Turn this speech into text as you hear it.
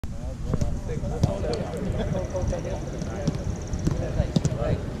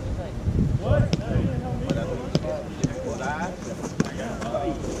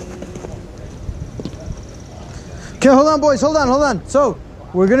Okay, hold on, boys. Hold on. So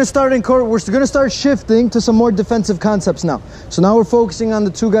we're gonna start shifting to some more defensive concepts now. So now we're focusing on the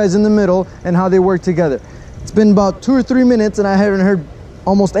two guys in the middle and how they work together. It's been about 2 or 3 minutes and I haven't heard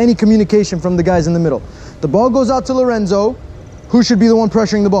almost any communication from the guys in the middle. The ball goes out to Lorenzo. Who should be the one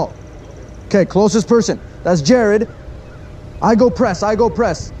pressuring the ball? Okay, closest person. That's Jared. I go press.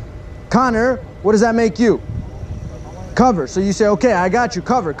 Connor, what does that make you? Cover. So you say, okay, I got you.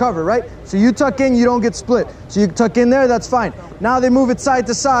 Cover, right? So you tuck in, you don't get split. So you tuck in there, that's fine. Now they move it side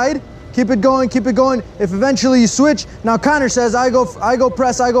to side. Keep it going. If eventually you switch, now Connor says, I go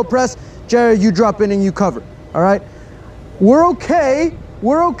press. Jared, you drop in and you cover. All right? We're okay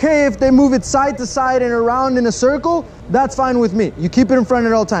if they move it side to side and around in a circle. That's fine with me. You keep it in front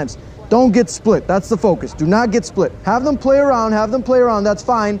at all times. Don't get split. That's the focus. Do not get split. Have them play around. That's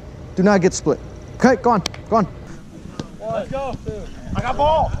fine. Do not get split. Okay, go on. Let's go. I got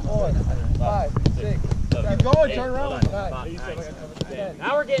ball. 4, 5, 6. Keep going. Turn around. 9, 10.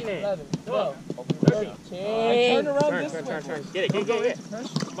 Now we're getting it. 11, 12, 13. Turn around this way. Turn. Get it.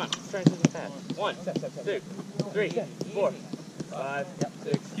 Come on. Turn to the pass. 1, 2, 3, 4, 5,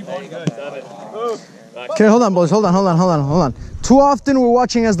 6. Keep on. 7. Okay, hold on, boys. Hold on. Too often we're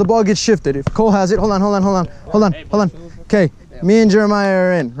watching as the ball gets shifted. If Cole has it, hold on. Okay, me and Jeremiah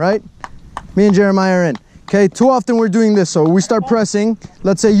are in, right? Okay, too often we're doing this. So we start pressing.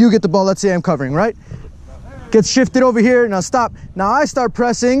 Let's say you get the ball. Let's say I'm covering, right? Gets shifted over here. Now stop. Now I start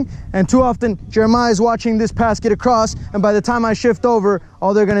pressing, and too often Jeremiah is watching this pass get across, and by the time I shift over,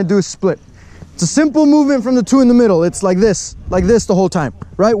 all they're gonna do is split. It's a simple movement from the two in the middle. It's like this the whole time,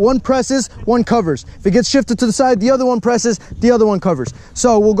 right? One presses, one covers. If it gets shifted to the side, the other one presses, the other one covers.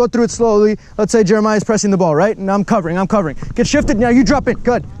 So we'll go through it slowly. Let's say Jeremiah's pressing the ball, right? And I'm covering. Get shifted, now you drop in,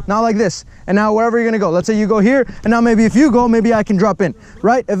 good. Now like this. And now wherever you're gonna go. Let's say you go here, and now maybe if you go, maybe I can drop in,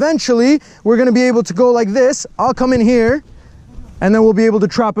 right? Eventually, we're gonna be able to go like this. I'll come in here, and then we'll be able to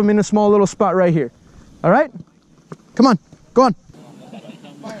trap him in a small little spot right here. All right? Come on, go on.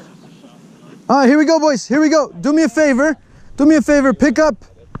 All right, here we go, boys. Here we go. Do me a favor. Pick up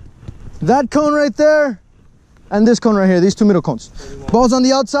that cone right there and this cone right here, these two middle cones. Ball's on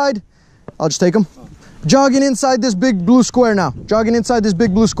the outside. I'll just take them. Jogging inside this big blue square now. Leave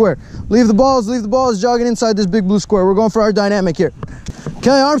the balls, jogging inside this big blue square. We're going for our dynamic here.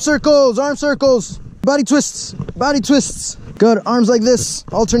 Okay, arm circles. Body twists. Good, arms like this,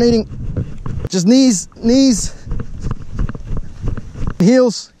 alternating. Just knees.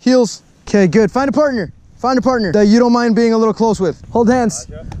 Heels. Okay, good. Find a partner that you don't mind being a little close with. Hold hands.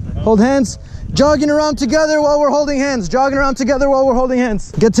 Jogging around together while we're holding hands.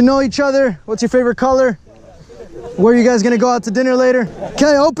 Get to know each other. What's your favorite color? Where are you guys gonna go out to dinner later?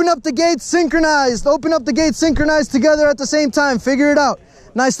 Okay, open up the gates synchronized. Together at the same time. Figure it out.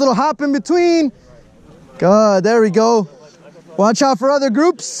 Nice little hop in between. Good, there we go. Watch out for other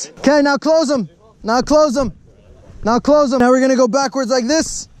groups. Okay, now close them. Now we're gonna go backwards like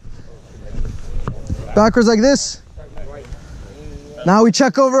this. Now we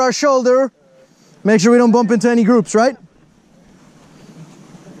check over our shoulder. Make sure we don't bump into any groups, right?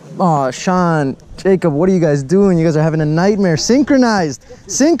 Oh, Sean, Jacob, what are you guys doing? You guys are having a nightmare. Synchronized.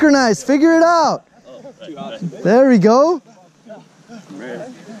 Figure it out. There we go. Look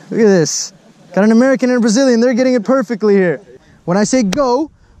at this. Got an American and a Brazilian. They're getting it perfectly here. When I say go,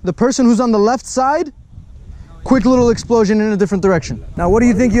 the person who's on the left side, quick little explosion in a different direction. Now, what do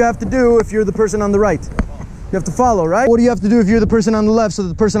you think you have to do if you're the person on the right? You have to follow, right? What do you have to do if you're the person on the left so that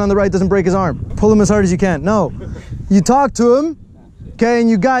the person on the right doesn't break his arm? Pull him as hard as you can. No. You talk to him, okay, and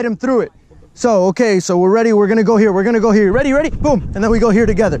you guide him through it. So, okay, so we're ready. We're going to go here. Ready? Boom. And then we go here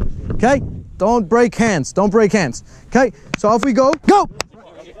together, okay? Don't break hands. Okay, so off we go. Go!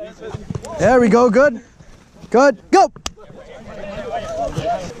 There we go. Good. Go!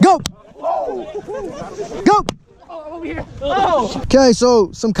 Okay,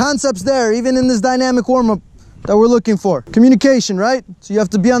 so some concepts there, even in this dynamic warm-up that we're looking for. Communication, right? So you have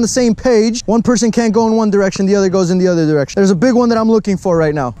to be on the same page. One person can't go in one direction, the other goes in the other direction. There's a big one that I'm looking for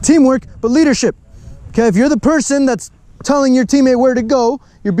right now. Teamwork, but leadership. Okay, if you're the person that's telling your teammate where to go,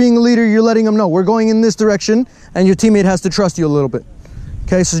 you're being a leader, you're letting them know we're going in this direction, and your teammate has to trust you a little bit.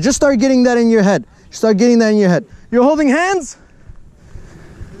 Okay, so just start getting that in your head. You're holding hands.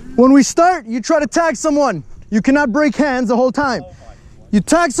 When we start, you try to tag someone. You cannot break hands the whole time. You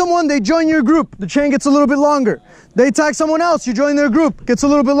tag someone, they join your group. The chain gets a little bit longer. They tag someone else, you join their group, gets a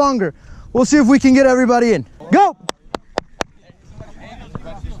little bit longer. We'll see if we can get everybody in. Go!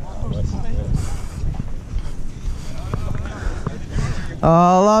 Oh,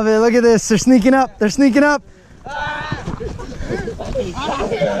 I love it. Look at this. They're sneaking up. They're sneaking up.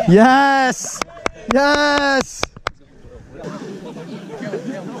 Yes. Yes.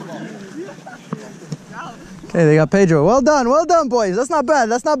 Okay, they got Pedro. Well done, boys. That's not bad.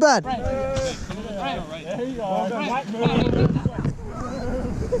 That's not bad. There you go.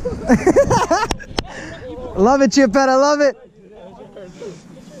 Love it, Chiapetta. I love it.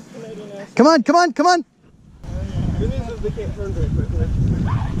 Come on, come on, come on.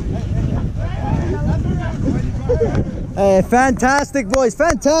 Hey, fantastic, boys.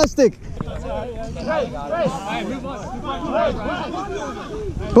 Fantastic.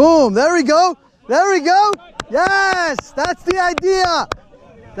 Boom. There we go. There we go. Yes. That's the idea.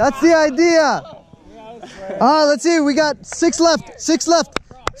 That's the idea. Let's see. We got 6 left. 6 left.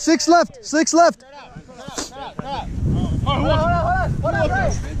 6 left. 6 left. Hold on,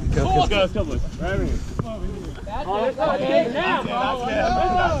 Ray. Let's go, boys.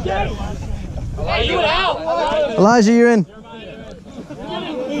 Hey, you out. Elijah, you're in.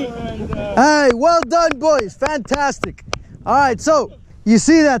 Hey, well done, boys. Fantastic. All right, so you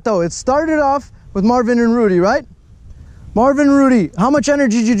see that, though. It started off with Marvin and Rudy, right? Marvin and Rudy, how much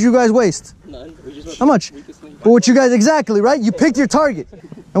energy did you guys waste? None. How much? But what you guys, exactly, right? You picked your target.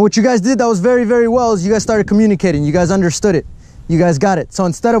 And what you guys did that was very, very well is you guys started communicating. You guys understood it. You guys got it. So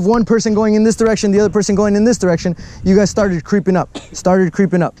instead of one person going in this direction, the other person going in this direction, you guys started creeping up.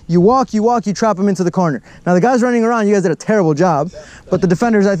 You walk, you trap them into the corner. Now the guys running around, you guys did a terrible job, but the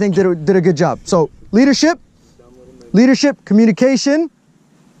defenders, I think, did a good job. So leadership, communication,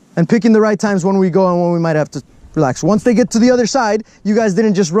 and picking the right times when we go and when we might have to relax. Once they get to the other side, you guys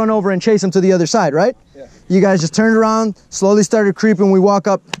didn't just run over and chase them to the other side, right? Yeah. You guys just turned around, slowly started creeping, we walk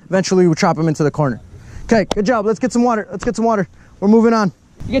up, eventually we trap them into the corner. Okay, good job. Let's get some water. Let's get some water. We're moving on.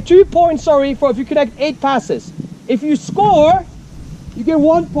 You get 2 points, for if you connect 8 passes. If you score, you get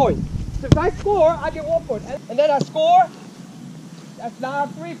 1 point. So if I score, I get 1 point. And then I score, that's now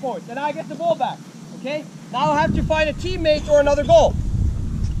 3 points. Then I get the ball back. Okay? Now I have to find a teammate or another goal.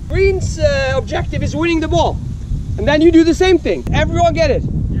 Green's objective is winning the ball. And then you do the same thing. Everyone get it?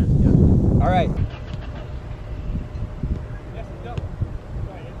 Yes. All right.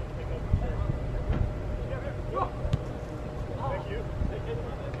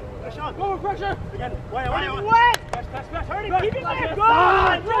 Go, pressure! Again, wait. Pass, hurry, keep it there,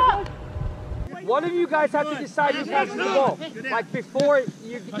 go! One of you guys have to decide who passes the ball. Like before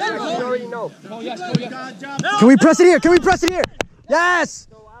you already know. Can we press it here? Can we press it here? Yes!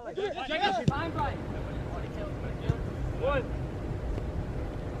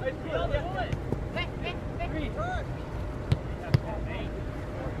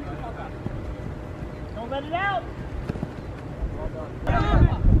 Don't let it out!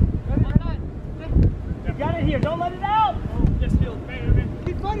 You got it here, don't let it out!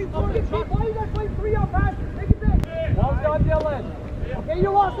 Keep fighting for it. Why you guys play 3 out passes? Make it big. Well done, Dylan. Okay, you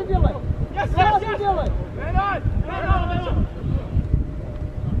lost to Dylan. Yes, Dylan. Man on.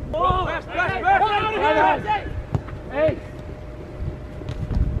 Oh, press. Hey.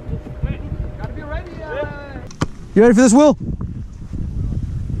 Gotta be ready. You ready for this, Will?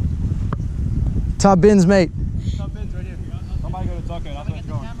 Top bins, mate. Top bins right here. Somebody go to Tucker, that's where it's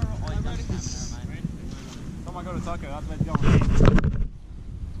going. Somebody go to Tucker, that's where it's going.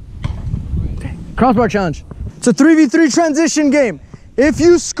 Crossbar challenge. It's a 3v3 transition game. If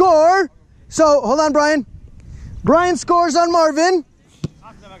you score, so hold on, Brian. Brian scores on Marvin.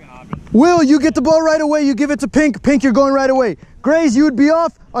 Will, you get the ball right away. You give it to Pink. Pink, you're going right away. Grays, you would be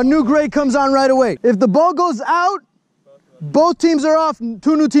off. A new gray comes on right away. If the ball goes out, both teams are off. 2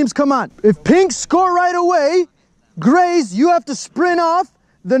 new teams come on. If Pink score right away, Grays, you have to sprint off.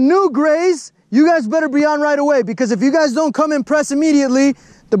 The new Grays, you guys better be on right away, because if you guys don't come and press immediately,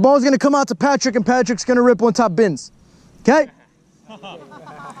 the ball's going to come out to Patrick, and Patrick's going to rip on top bins. Okay?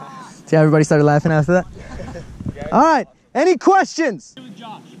 See how everybody started laughing after that? All right. Any questions?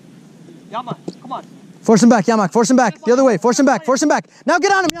 Yamak, come on. Force him back, Yamak. Force him back. The other way. Force him back. Force him back. Now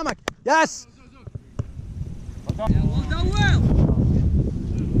get on him, Yamak. Yes. Well done,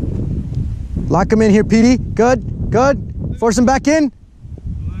 Will. Lock him in here, PD. Good. Good. Force him back in.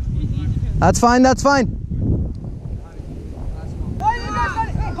 That's fine. That's fine.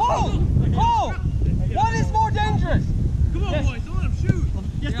 Cole! What is more dangerous? Come on, boys, don't let him shoot.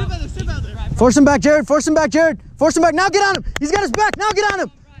 Yeah, step out there. Force him back, Jared. Force him back, Jared. Force him back. Now get on him. He's got his back. Now get on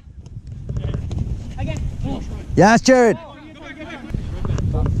him. Yes, Jared.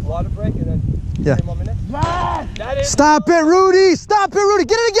 Water break and then Yeah. 10 more minutes. Stop it, Rudy. Stop it, Rudy.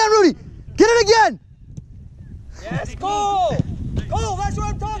 Get it again, Rudy. Get it again. Yes, Cole! Cole, that's what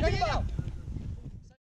I'm talking